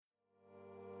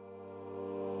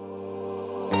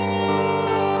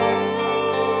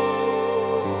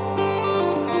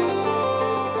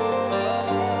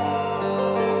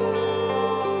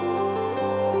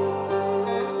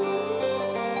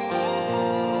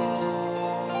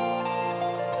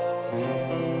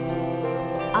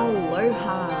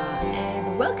Aloha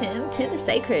and welcome to The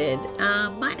Sacred.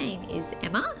 My name is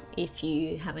Emma, if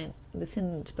you haven't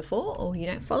listened before or you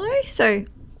don't follow. So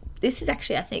this is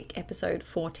actually, I think, episode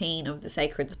 14 of The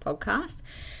Sacred's podcast.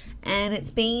 And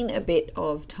it's been a bit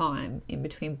of time in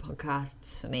between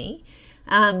podcasts for me.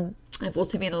 I've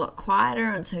also been a lot quieter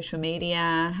on social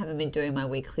media, haven't been doing my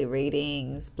weekly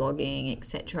readings, blogging,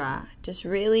 etc. Just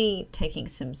really taking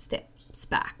some steps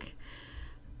back.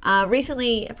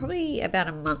 Recently, probably about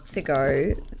a month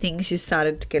ago, things just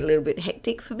started to get a little bit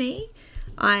hectic for me.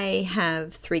 I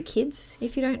have 3 kids,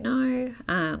 if you don't know,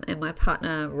 and my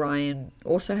partner Ryan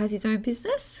also has his own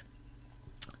business.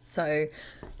 So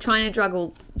trying to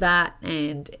juggle that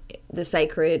and the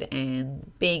sacred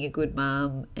and being a good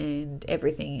mum and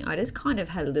everything, I just kind of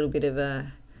had a little bit of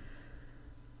a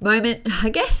moment, I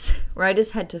guess, where I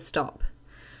just had to stop.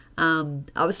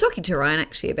 I was talking to Ryan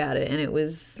actually about it, and it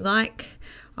was like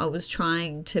I was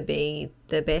trying to be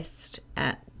the best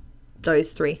at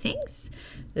those 3 things.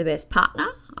 The best partner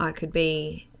I could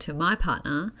be to my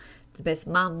partner, the best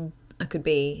mum I could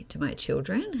be to my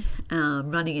children,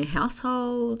 running a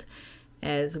household,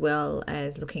 as well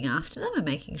as looking after them and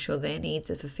making sure their needs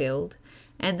are fulfilled,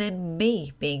 and then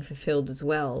me being fulfilled as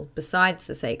well, besides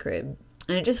the sacred.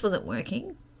 And it just wasn't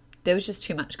working. There was just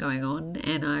too much going on,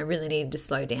 and I really needed to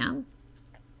slow down.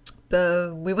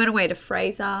 But we went away to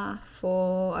Fraser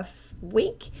for a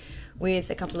week with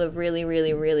a couple of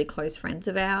really close friends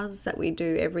of ours that we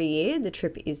do every year. The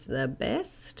trip is the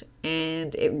best,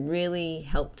 and it really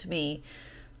helped me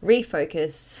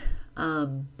refocus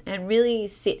and really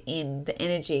sit in the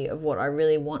energy of what I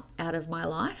really want out of my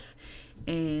life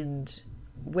and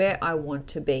where I want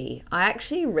to be. I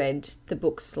actually read the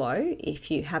book Slow.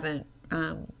 If you haven't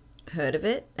heard of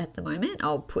it at the moment,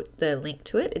 I'll put the link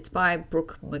to it. It's by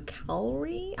Brooke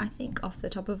McElroy, I think, off the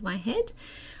top of my head,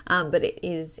 but it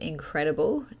is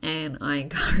incredible, and I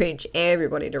encourage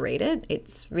everybody to read it.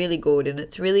 It's really good, and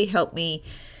it's really helped me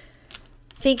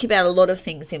think about a lot of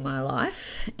things in my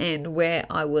life and where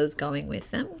I was going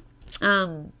with them.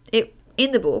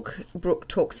 In the book, Brooke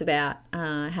talks about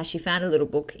how she found a little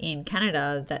book in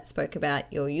Canada that spoke about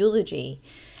your eulogy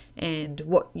and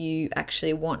what you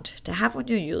actually want to have on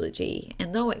your eulogy.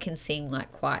 And though it can seem like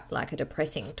quite like a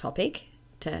depressing topic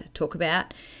to talk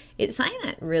about, it's something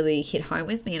that really hit home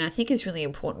with me, and I think is really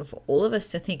important for all of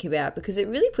us to think about, because it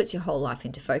really puts your whole life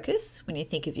into focus when you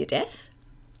think of your death.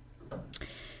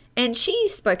 And she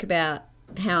spoke about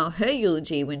how her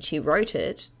eulogy, when she wrote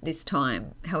it this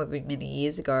time, however many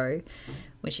years ago,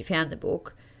 when she found the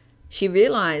book, she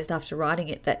realized after writing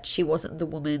it that she wasn't the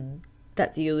woman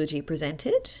that the eulogy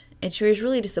presented, and she was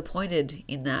really disappointed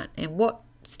in that. And what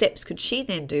steps could she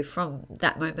then do from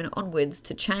that moment onwards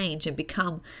to change and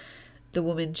become the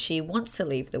woman she wants to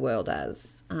leave the world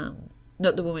as,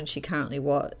 not the woman she currently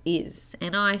is.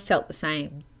 And I felt the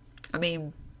same. I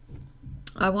mean,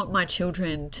 I want my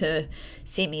children to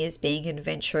see me as being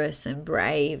adventurous and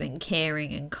brave and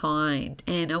caring and kind.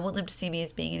 And I want them to see me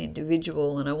as being an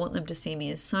individual, and I want them to see me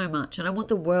as so much. And I want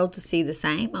the world to see the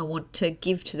same. I want to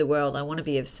give to the world. I want to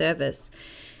be of service.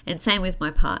 And same with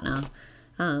my partner.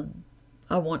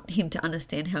 I want him to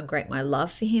understand how great my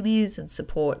love for him is and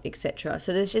support, etc.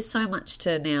 So there's just so much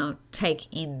to now take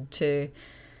into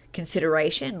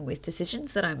consideration with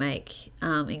decisions that I make,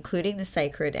 including the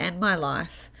sacred and my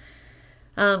life.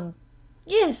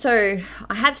 So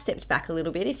I have stepped back a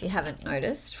little bit, if you haven't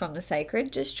noticed, from the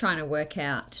sacred, just trying to work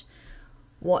out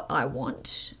what I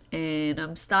want, and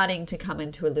I'm starting to come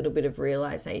into a little bit of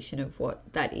realization of what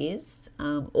that is,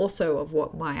 also of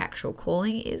what my actual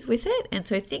calling is with it. And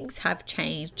so things have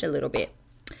changed a little bit.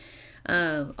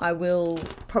 I will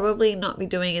probably not be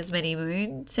doing as many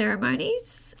moon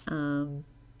ceremonies.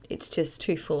 It's just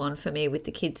too full on for me with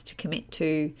the kids to commit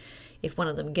to. If one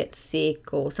of them gets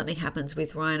sick or something happens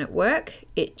with Ryan at work,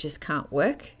 it just can't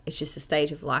work. It's just a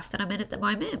stage of life that I'm in at the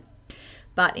moment.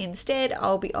 But instead,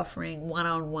 I'll be offering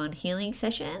one-on-one healing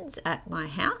sessions at my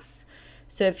house.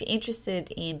 So if you're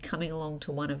interested in coming along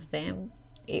to one of them,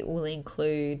 it will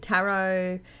include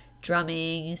tarot,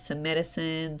 drumming, some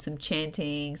medicine, some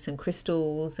chanting, some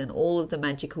crystals, and all of the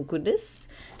magical goodness.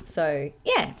 So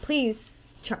yeah,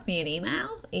 please chuck me an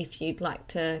email if you'd like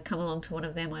to come along to one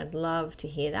of them. I'd love to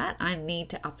hear that. I need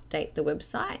to update the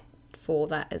website for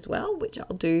that as well, which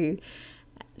I'll do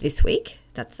this week.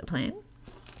 That's the plan.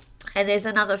 And there's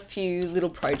another few little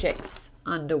projects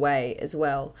underway as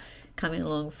well coming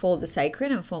along for the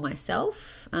sacred and for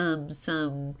myself.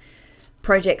 Some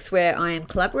projects where I am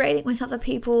collaborating with other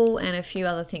people and a few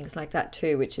other things like that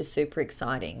too, which is super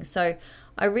exciting. So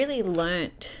I really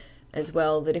learnt as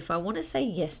well that if I want to say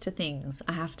yes to things,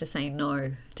 I have to say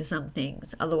no to some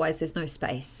things. Otherwise, there's no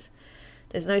space.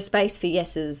 There's no space for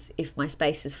yeses if my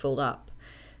space is filled up.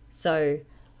 So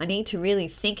I need to really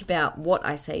think about what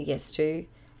I say yes to.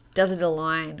 Does it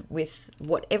align with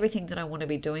everything that I want to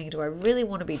be doing? Do I really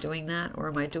want to be doing that, or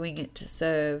am I doing it to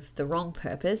serve the wrong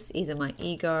purpose, either my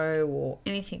ego or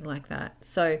anything like that?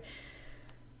 So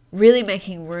really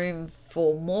making room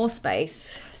for more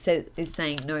space is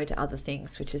saying no to other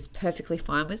things, which is perfectly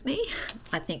fine with me.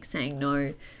 I think I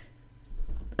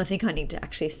need to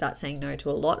actually start saying no to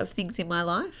a lot of things in my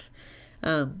life.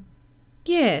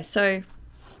 So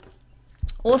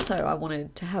also I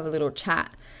wanted to have a little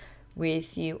chat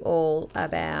with you all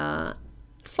about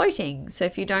floating. So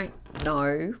if you don't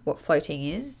know what floating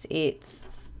is,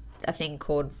 it's a thing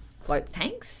called float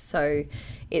tanks. So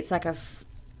it's like a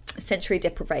sensory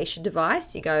deprivation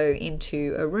device. You go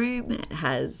into a room, it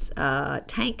has a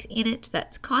tank in it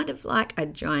that's kind of like a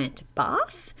giant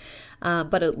bath,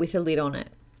 but with a lid on it.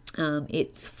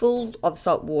 It's full of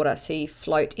salt water, so you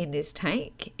float in this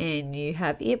tank and you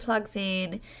have earplugs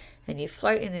in and you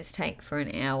float in this tank for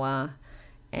an hour,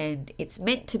 and it's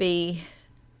meant to be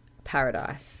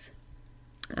paradise.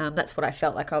 That's what I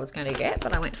felt like I was going to get,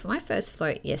 but I went for my first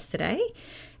float yesterday,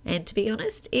 and to be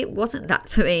honest, it wasn't that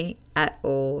for me at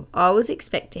all. I was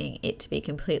expecting it to be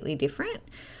completely different.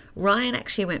 Ryan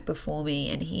actually went before me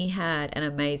and he had an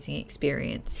amazing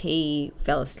experience. He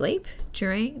fell asleep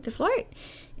during the float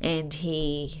and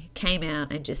he came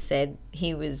out and just said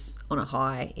he was on a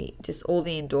high. Just all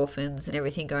the endorphins and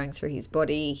everything going through his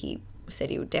body. He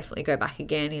said he would definitely go back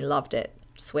again. He loved it,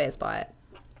 swears by it.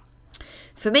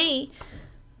 For me,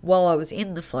 while I was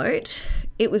in the float,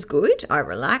 it was good. I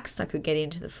relaxed. I could get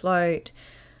into the float.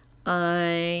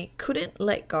 I couldn't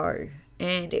let go.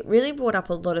 And it really brought up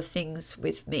a lot of things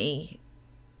with me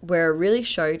where it really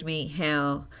showed me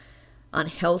how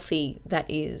unhealthy that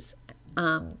is.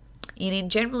 And in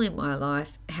general in my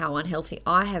life, how unhealthy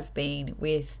I have been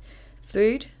with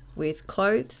food, with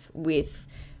clothes, with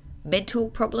mental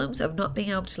problems of not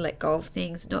being able to let go of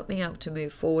things, not being able to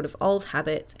move forward of old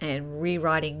habits and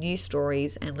rewriting new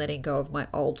stories and letting go of my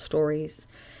old stories.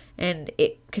 And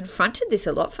it confronted this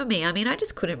a lot for me. I mean,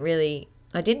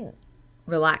 I didn't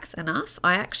relax enough.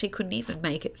 I actually couldn't even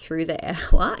make it through the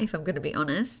hour, if I'm going to be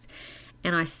honest.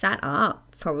 And I sat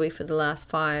up probably for the last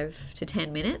 5 to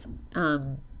 10 minutes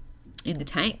in the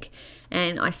tank.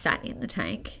 And I sat in the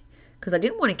tank because I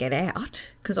didn't want to get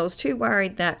out because I was too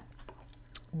worried that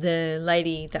the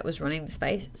lady that was running the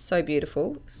space, so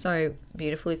beautiful.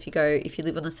 If you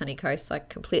live on the sunny coast, I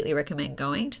completely recommend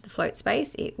going to the float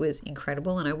space. It was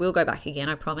incredible, and I will go back again,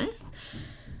 I promise,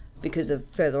 because of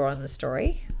further on in the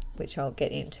story, which I'll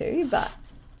get into. But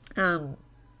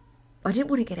I didn't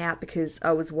want to get out because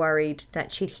I was worried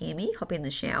that she'd hear me hop in the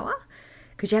shower,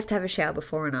 because you have to have a shower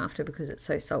before and after because it's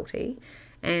so salty,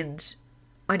 and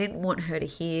I didn't want her to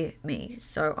hear me,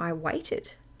 so I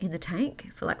waited in the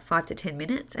tank for like 5 to 10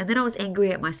 minutes. And then I was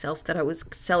angry at myself that I was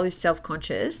so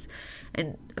self-conscious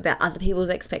and about other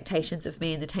people's expectations of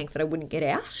me in the tank that I wouldn't get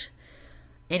out.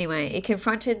 Anyway, it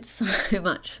confronted so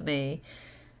much for me.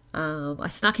 I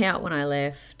snuck out when I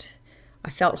left. I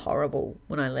felt horrible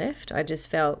when I left. I just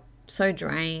felt so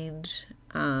drained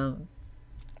and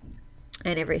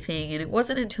everything. And it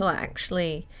wasn't until I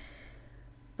actually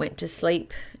went to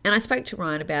sleep and I spoke to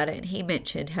Ryan about it, and he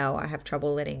mentioned how I have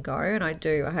trouble letting go, and I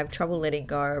do. I have trouble letting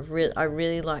go. I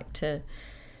really like to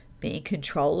be in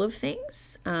control of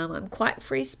things. I'm quite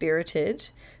free-spirited,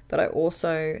 but I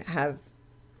also have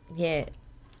a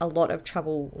lot of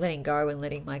trouble letting go and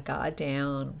letting my guard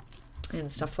down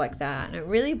and stuff like that. And it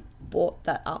really brought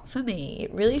that up for me.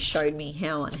 It really showed me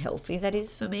how unhealthy that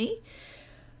is for me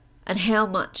and how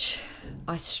much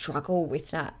I struggle with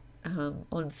that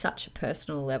on such a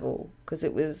personal level, because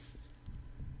it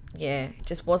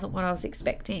just wasn't what I was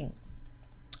expecting.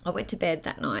 I went to bed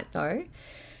that night though,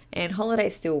 and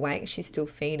Holiday's still awake. She's still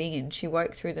feeding, and she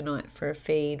woke through the night for a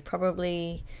feed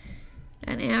probably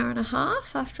an hour and a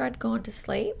half after I'd gone to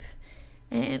sleep.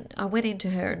 And I went into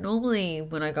her. Normally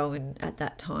when I go in at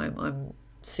that time, I'm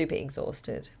super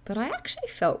exhausted, but I actually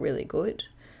felt really good.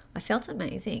 I felt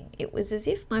amazing. It was as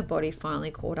if my body finally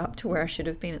caught up to where I should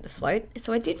have been at the float.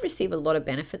 So I did receive a lot of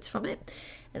benefits from it.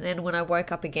 And then when I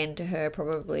woke up again to her,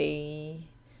 she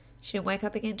didn't wake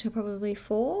up again till probably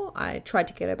 4. I tried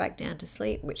to get her back down to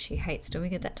sleep, which she hates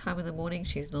doing at that time in the morning.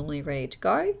 She's normally ready to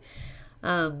go.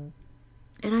 And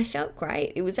I felt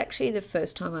great. It was actually the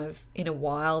first time in a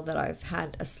while that I've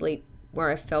had a sleep where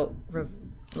I felt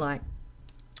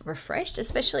refreshed,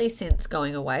 especially since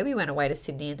going away. We went away to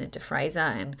Sydney and then to Fraser,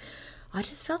 and I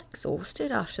just felt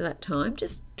exhausted after that time,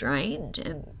 just drained,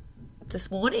 and this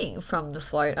morning from the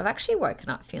float, I've actually woken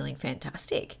up feeling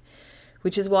fantastic,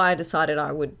 which is why I decided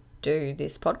I would do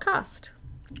this podcast.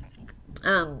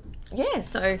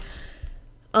 So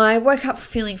I woke up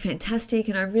feeling fantastic,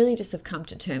 and I really just have come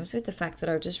to terms with the fact that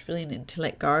I just really need to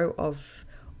let go of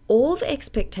all the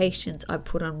expectations I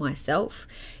put on myself.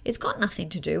 It's got nothing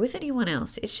to do with anyone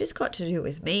else. It's just got to do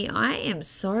with me. I am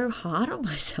so hard on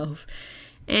myself,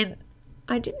 and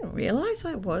I didn't realize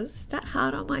I was that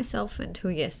hard on myself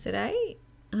until yesterday.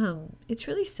 It's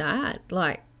really sad.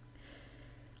 Like,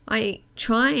 I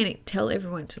try and tell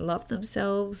everyone to love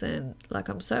themselves, and like,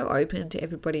 I'm so open to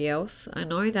everybody else. I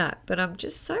know that, but I'm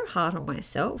just so hard on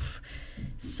myself.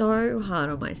 So hard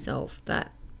on myself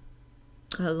that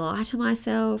I lie to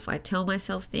myself. I tell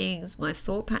myself things. My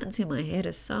thought patterns in my head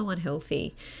are so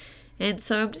unhealthy. And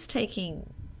so I'm just taking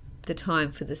the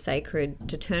time for the sacred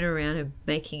to turn around and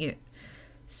making it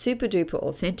super duper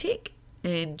authentic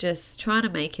and just trying to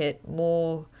make it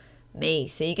more me.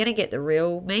 So you're going to get the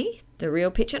real me, the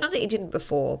real picture. Not that you didn't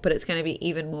before, but it's going to be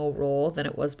even more raw than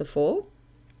it was before,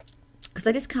 because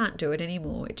I just can't do it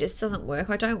anymore. It just doesn't work.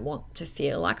 I don't want to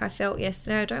feel like I felt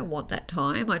yesterday. I don't want that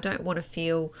time. I don't want to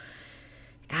feel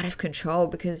out of control,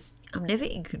 because I'm never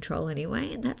in control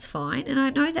anyway, and that's fine. And I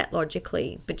know that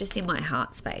logically, but just in my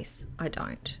heart space, I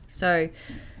don't. So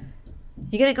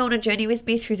you're going to go on a journey with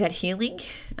me through that healing,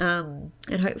 and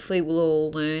hopefully we'll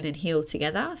all learn and heal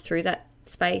together through that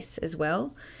space as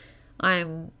well.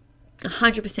 I'm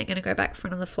 100% going to go back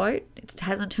front of the float. It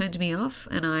hasn't turned me off,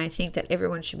 and I think that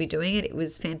everyone should be doing it. It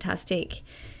was fantastic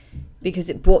because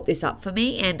it brought this up for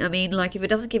me. And I mean, like, if it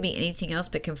doesn't give me anything else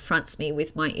but confronts me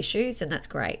with my issues, then that's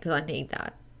great, because I need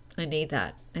that. I need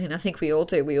that. And I think we all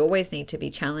do. We always need to be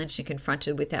challenged and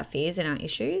confronted with our fears and our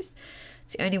issues.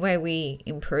 It's the only way we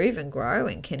improve and grow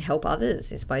and can help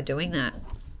others, is by doing that.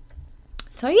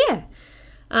 So yeah,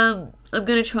 I'm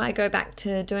going to try go back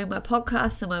to doing my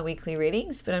podcasts and my weekly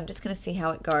readings, but I'm just going to see how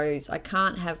it goes. I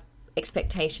can't have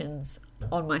expectations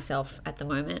on myself at the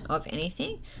moment of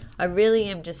anything. I really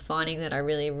am just finding that I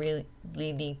really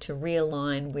need to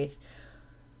realign with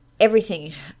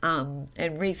everything,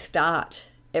 and restart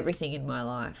everything in my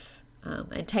life,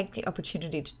 and take the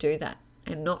opportunity to do that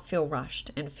and not feel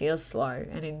rushed and feel slow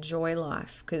and enjoy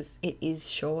life, because it is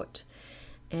short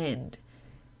and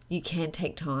you can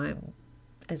take time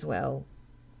as well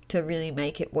to really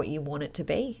make it what you want it to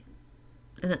be.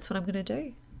 And that's what I'm going to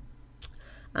do.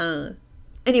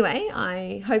 Anyway,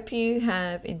 I hope you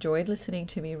have enjoyed listening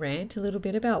to me rant a little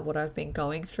bit about what I've been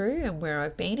going through and where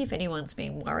I've been. If anyone's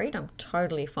been worried, I'm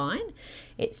totally fine.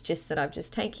 It's just that I'm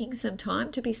just taking some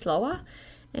time to be slower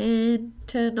and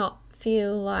to not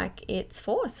feel like it's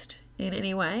forced in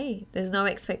any way. There's no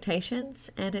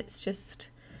expectations, and it's just,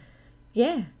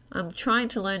 yeah, I'm trying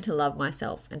to learn to love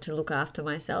myself and to look after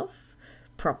myself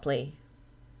properly.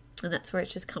 And that's where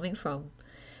it's just coming from.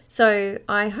 So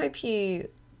I hope you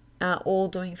are all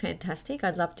doing fantastic.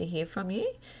 I'd love to hear from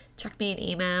you. Chuck me an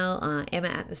email,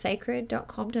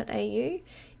 emma@thesacred.com.au.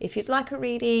 If you'd like a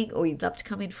reading or you'd love to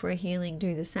come in for a healing,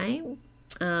 do the same.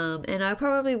 And I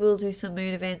probably will do some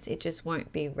moon events. It just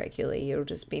won't be regularly. It'll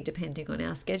just be depending on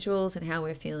our schedules and how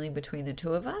we're feeling between the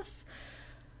two of us.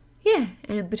 Yeah,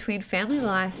 and between family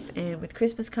life and with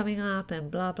Christmas coming up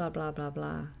and blah, blah, blah, blah,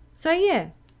 blah. So yeah,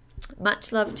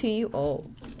 much love to you all.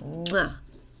 Mwah.